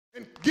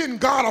and getting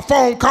God a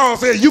phone call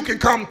saying you can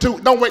come too.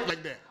 Don't wait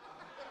like that.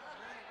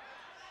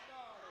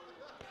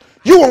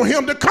 You want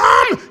him to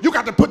come, you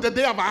got to put the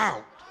devil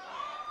out.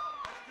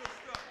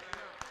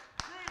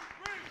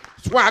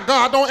 That's why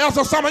God don't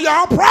answer some of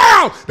y'all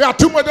prayers. There's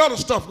too much other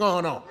stuff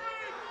going on.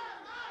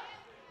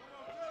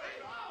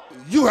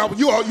 You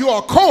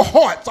are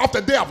cohorts of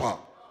the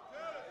devil.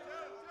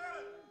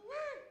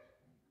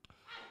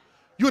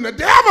 You and the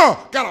devil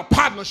got a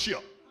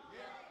partnership.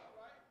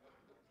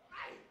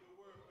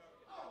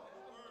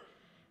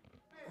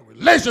 A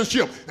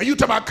relationship. And you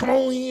talk about come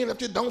on in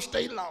if you don't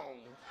stay long.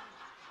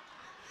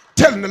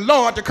 Telling the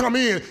Lord to come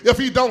in. If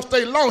he don't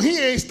stay long, he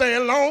ain't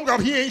staying long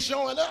or he ain't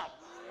showing up.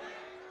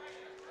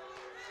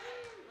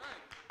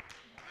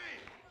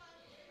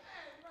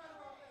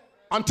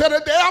 Until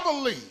the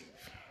devil leave.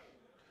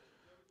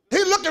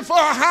 He's looking for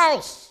a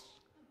house.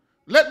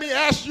 Let me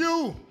ask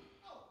you,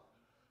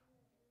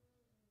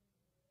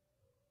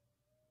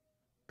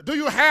 do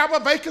you have a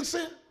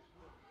vacancy?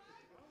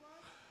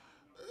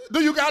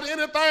 Do you got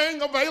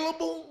anything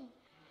available?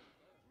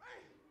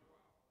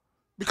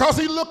 Because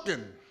he's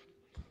looking.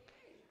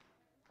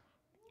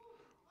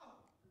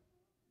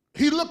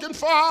 He's looking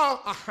for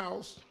a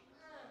house.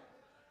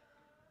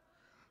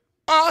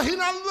 He's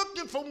not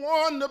looking for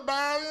one to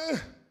buy,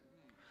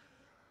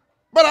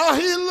 but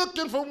he's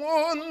looking for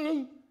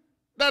one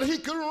that he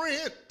could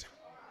rent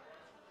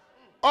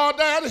or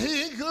that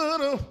he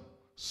could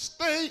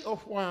stay a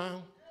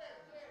while.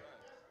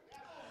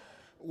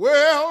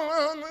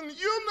 Well,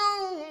 you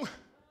know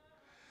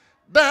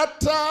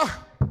that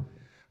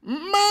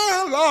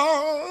my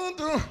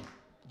Lord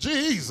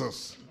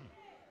Jesus,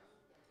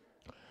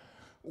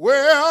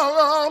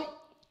 well,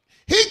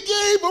 he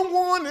gave a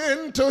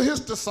warning to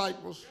his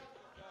disciples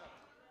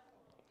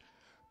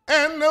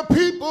and the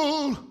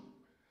people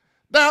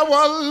that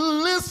were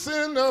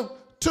listening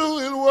to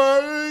his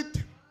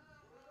word.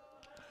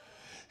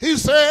 He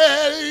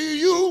said,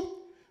 you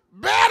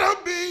better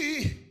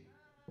be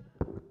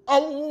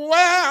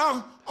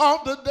aware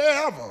of the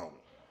devil,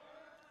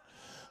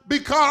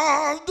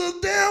 because the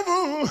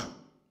devil,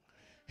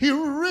 he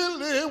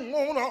really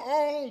want to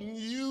own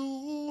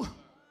you.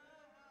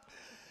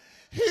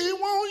 He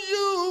want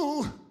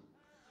you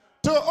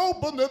to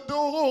open the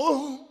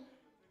door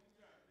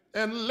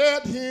and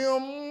let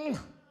him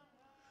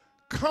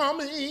come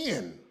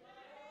in.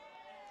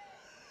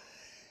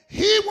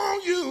 He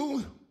want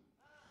you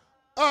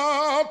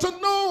to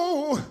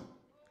know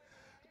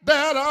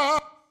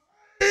that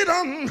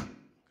Satan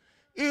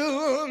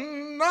is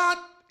not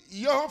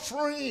your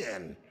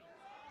friend.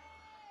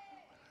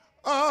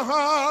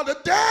 The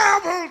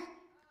devil,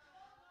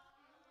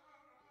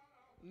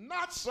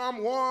 not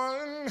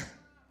someone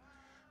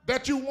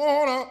that you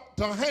want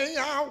to hang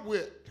out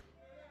with,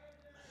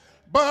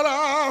 but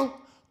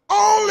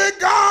only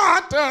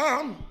God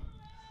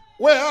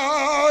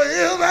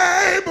is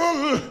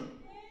able,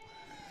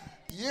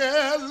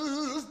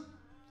 yes,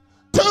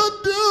 to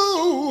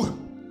do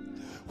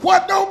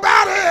what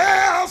nobody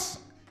else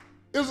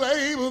is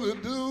able to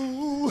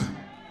do.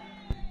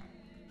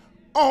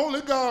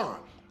 Only God.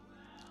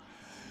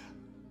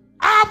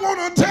 I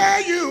want to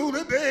tell you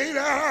today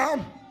that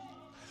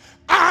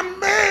I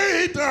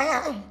made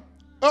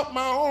up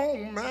my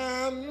own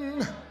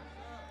mind.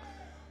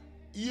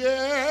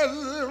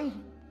 Yes,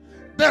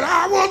 that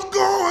I was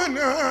going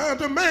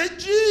to make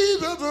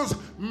Jesus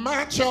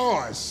my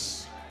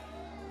choice.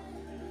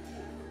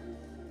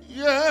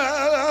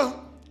 Yeah,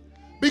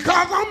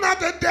 because I'm not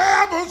the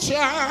devil's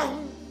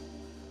child.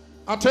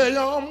 I tell you,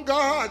 I'm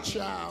God's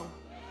child.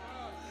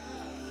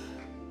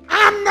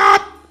 I'm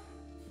not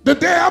the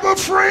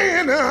devil's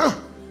friend.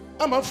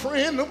 I'm a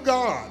friend of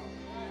God.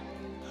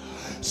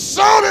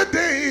 So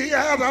today,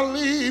 as I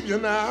leave you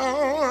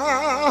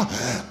now,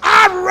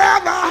 I'd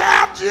rather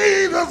have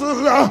Jesus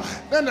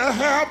than to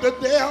have the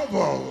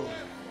devil.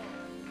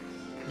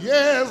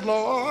 Yes,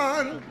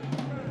 Lord.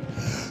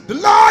 The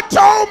Lord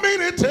told me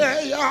to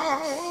tell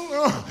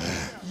y'all,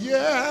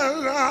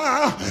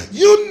 yeah,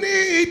 you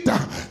need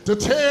to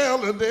tell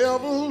the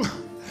devil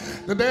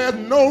that there's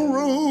no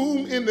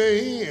room in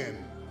the end.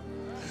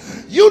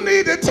 You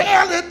need to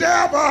tell the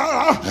devil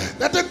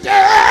that the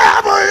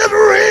devil is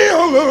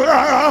real,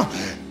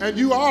 and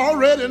you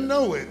already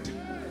know it.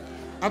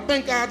 I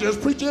think I'll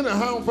just preach in the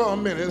house for a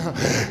minute.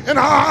 And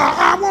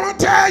I want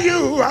to tell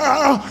you,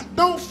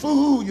 don't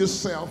fool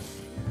yourself.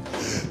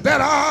 That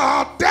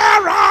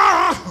there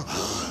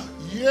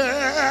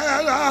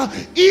are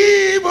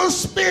evil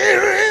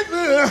spirits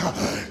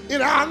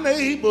in our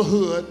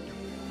neighborhood.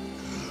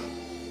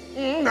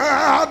 There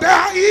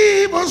are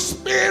evil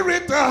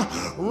spirits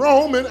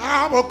roaming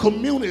our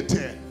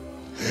community.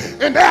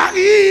 And there are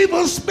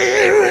evil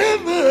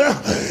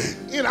spirits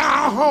in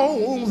our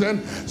homes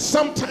and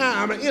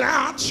sometimes in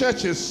our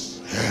churches.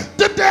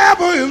 The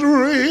devil is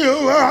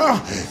real.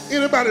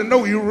 Anybody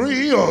know he's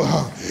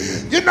real?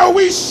 You know,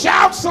 we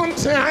shout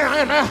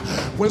sometimes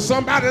when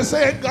somebody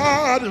says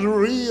God is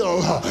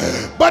real.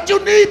 But you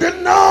need to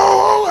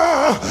know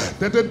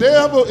that the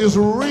devil is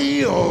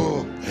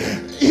real.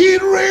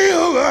 He's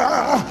real.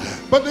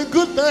 But the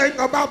good thing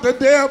about the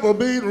devil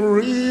being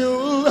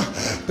real,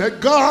 that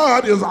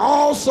God is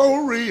also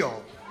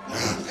real.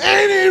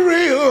 Ain't he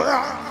real?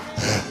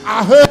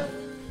 I heard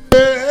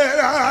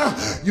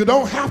you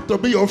don't have to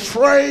be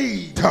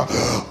afraid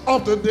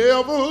of the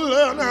devil,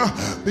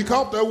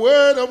 because the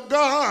word of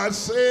God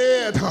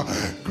said,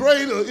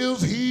 greater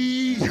is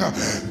he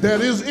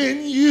that is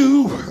in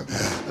you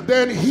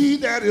than he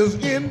that is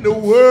in the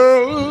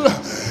world.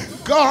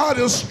 God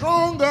is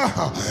stronger.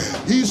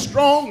 He's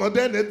stronger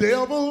than the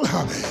devil.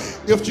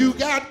 If you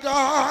got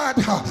God,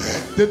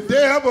 the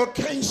devil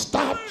can't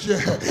stop you.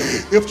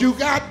 If you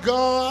got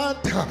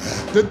God,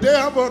 the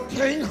devil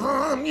can't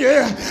harm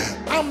you.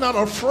 I'm not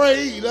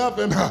afraid of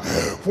him.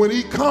 When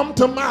he come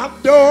to my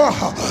door,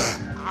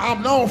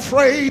 I'm not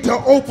afraid to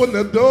open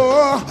the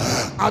door.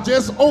 I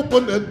just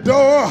open the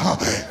door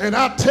and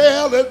I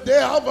tell the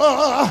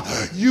devil,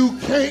 you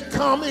can't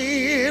come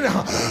in.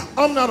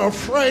 I'm not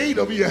afraid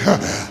of you.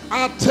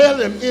 I tell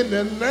him in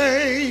the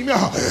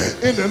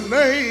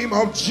name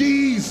of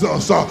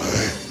Jesus,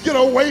 get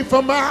away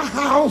from my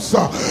house.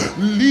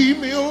 Leave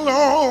me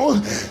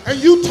alone. And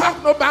you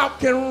talking about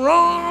can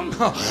run.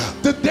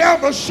 The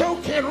devil sure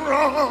can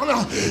run.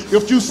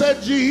 If you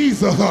said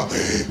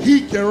Jesus,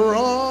 he can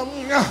run.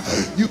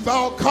 You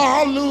thought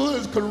Carl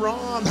Lewis could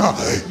run.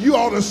 You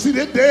ought to see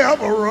the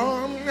devil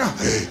run.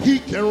 He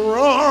can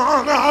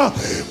run.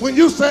 When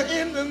you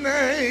say in the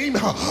name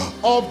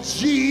of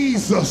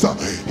Jesus,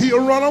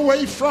 he'll run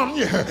away from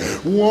you.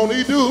 Won't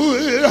he do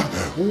it?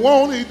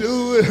 Won't he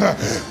do it?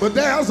 But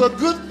there's a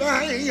good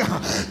thing.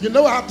 You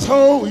know, I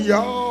told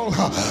y'all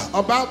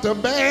about the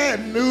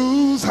bad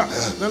news.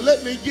 Now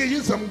let me give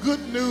you some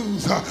good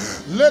news.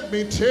 Let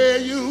me tell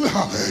you,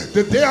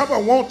 the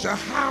devil wants your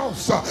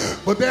house,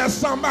 but there's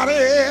somebody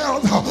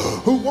else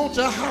who wants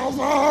your house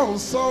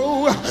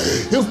also.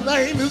 His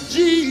name is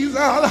Jesus.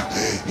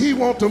 He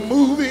wants to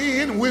move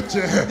in with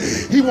you.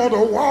 He wants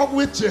to walk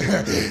with you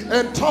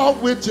and talk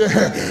with you.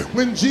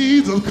 When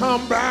Jesus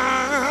come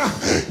by,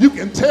 you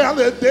can tell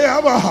the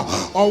devil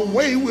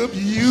away with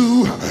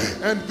you.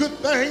 And good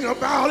thing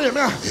about him,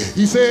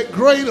 he said,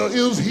 greater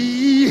is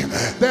he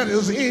that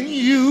is in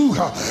you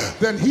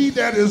than he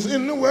that is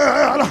in the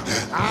world.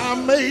 I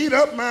made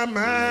up my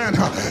mind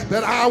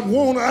that I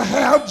want to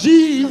have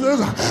Jesus.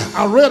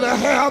 I'd rather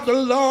have the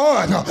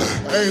Lord.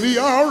 Ain't he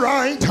all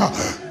right?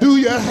 Do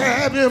you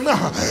have him?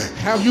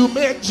 Have you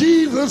met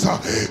Jesus?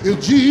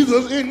 Is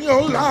Jesus in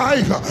your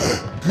life?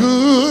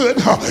 Good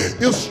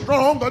is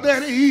stronger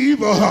than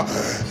evil.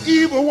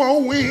 Evil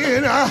won't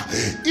win.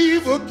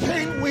 Evil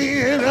can't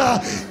win.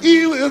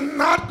 Evil is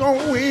not going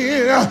to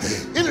win.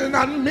 It is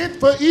not meant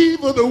for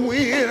evil to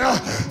win.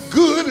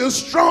 Good is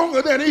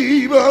stronger than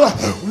evil.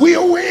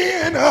 We'll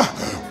win.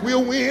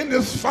 We'll win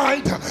this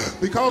fight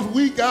because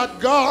we got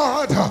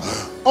God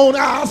on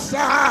our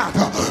side.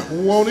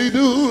 Won't he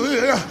do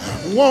it?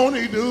 Won't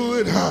he do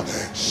it?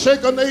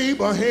 Shake a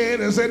neighbor's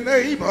hand and say,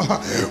 neighbor,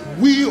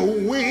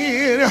 we'll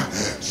win.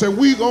 Say,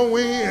 we gonna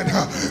win.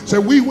 Say,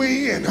 we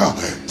win.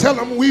 Tell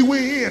them we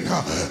win.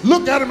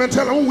 Look at them and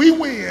tell them we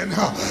win.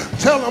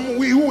 Tell them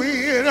we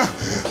win.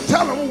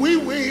 Tell them we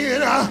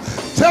win.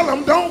 Tell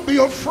them don't be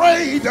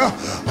afraid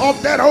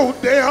of that old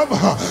devil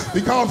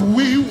because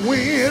we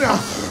win.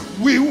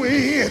 We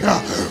win.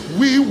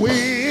 We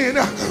win.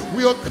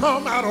 We'll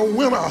come out a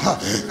winner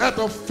at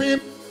the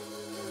finish.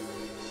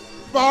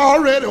 We've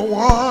already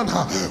won.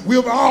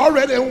 We've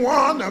already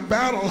won the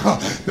battle.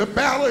 The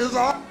battle is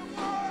all.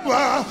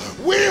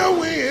 We'll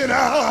win.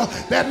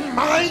 That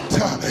might,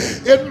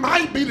 it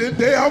might be the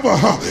devil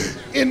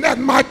in that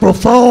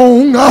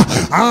microphone.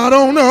 I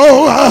don't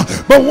know.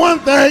 But one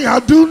thing I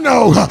do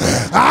know,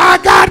 I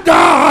got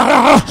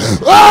God.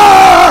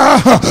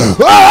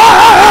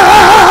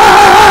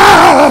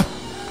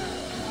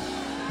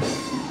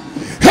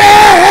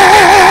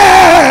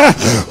 Hey!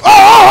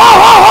 Oh!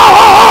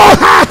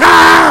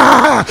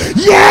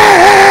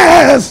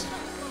 Yes!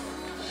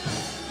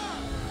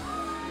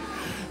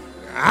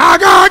 I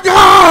got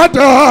God,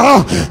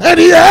 and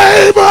he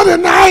able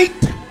tonight.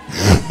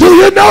 Do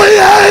you know he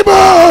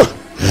able?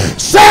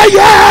 Say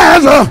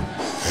yes.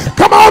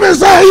 Come on and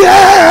say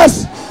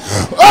yes.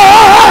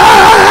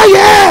 Oh,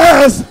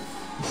 yes.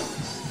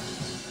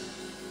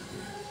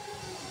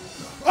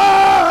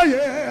 Oh,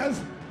 yes.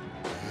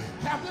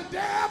 Have the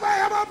devil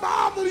ever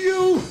bothered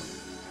you?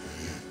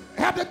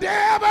 Have the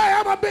devil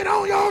ever been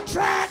on your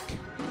track?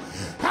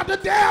 Have the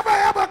devil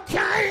ever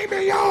came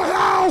in your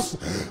house,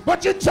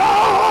 but you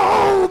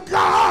told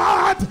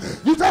God,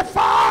 you said,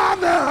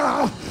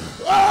 Father,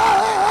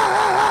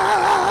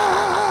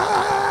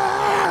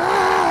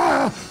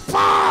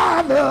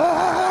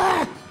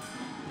 Father,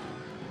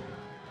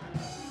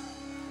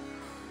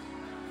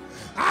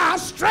 I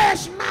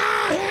stretch my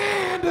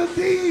hand to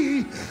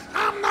thee.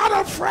 I'm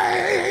not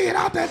afraid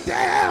of the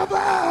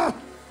devil.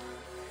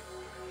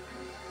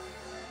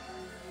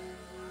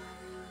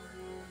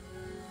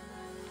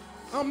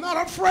 I'm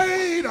not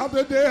afraid of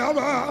the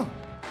devil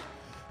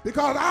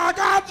because I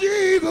got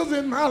Jesus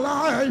in my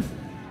life.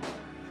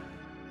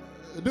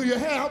 Do you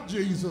have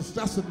Jesus?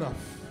 That's enough.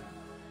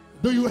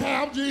 Do you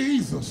have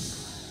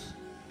Jesus?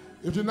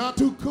 If you're not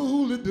too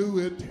cool to do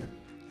it,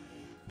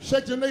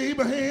 shake your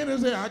neighbor's hand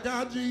and say, I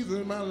got Jesus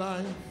in my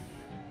life.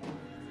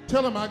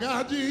 Tell him I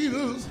got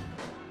Jesus.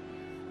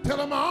 Tell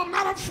him I'm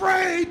not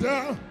afraid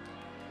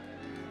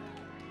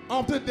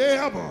of the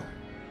devil.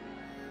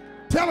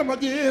 Tell him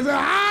again, say,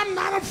 I'm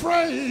not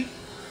afraid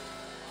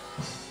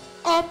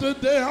of the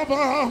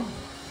devil.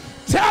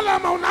 Tell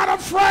him I'm not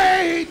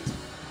afraid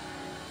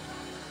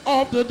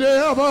of the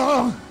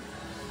devil.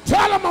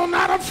 Tell him I'm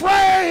not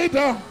afraid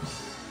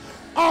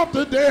of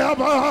the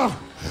devil.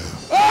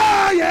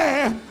 Oh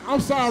yeah, I'm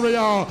sorry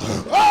y'all.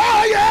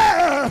 Oh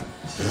yeah,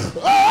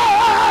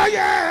 oh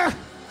yeah,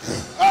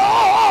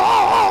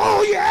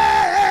 oh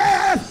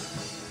yeah.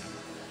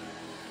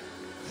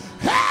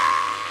 Hey!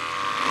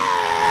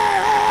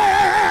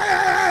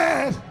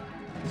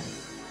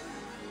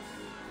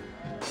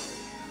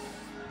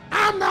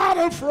 I'm not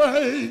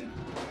afraid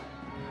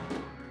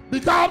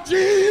because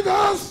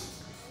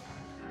Jesus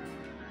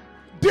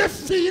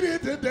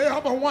defeated the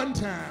devil one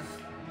time.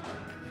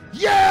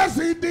 Yes,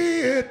 he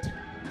did.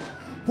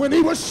 When he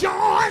was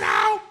showing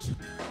out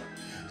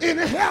in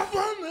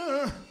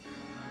heaven,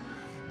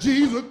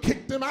 Jesus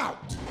kicked him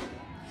out.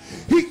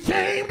 He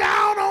came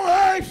down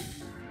on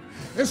earth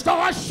and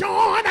started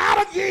showing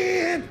out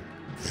again.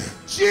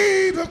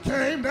 Jesus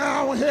came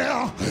down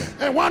here,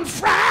 and one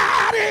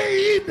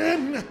Friday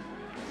evening,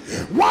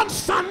 one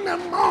Sunday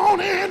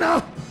morning,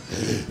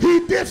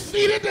 he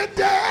defeated the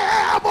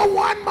devil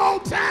one more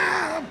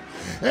time.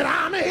 And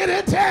I'm here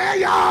to tell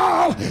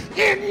y'all,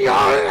 in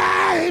your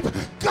life,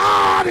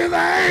 God is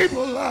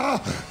able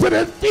to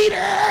defeat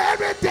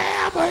every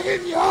devil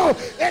in your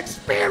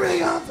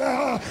experience.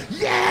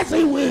 Yes,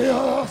 he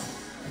will.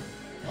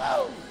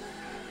 Whoa.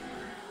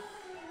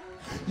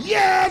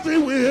 Yes, he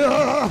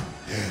will.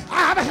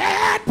 I've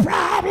had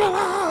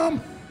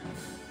problems,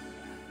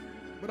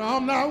 but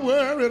I'm not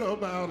worried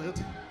about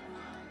it.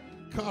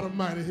 God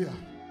Almighty here.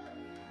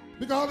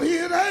 Because he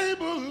is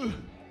able.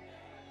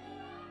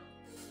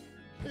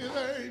 He's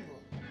able.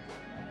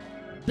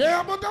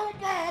 Devil,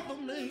 don't bother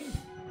me.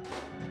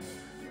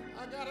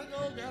 I gotta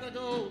go.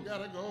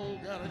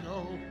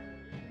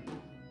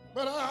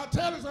 But I'll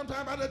tell you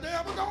sometime about the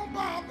devil, don't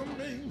bother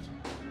me.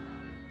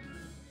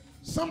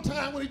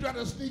 Sometime when he tried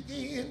to sneak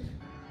in,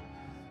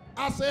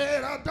 I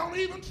said, don't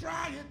even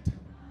try it.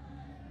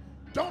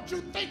 Don't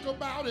you think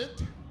about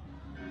it.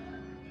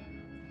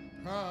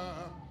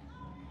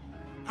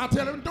 I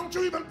tell him, don't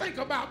you even think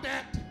about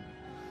that.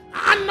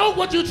 I know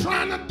what you're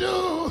trying to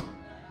do.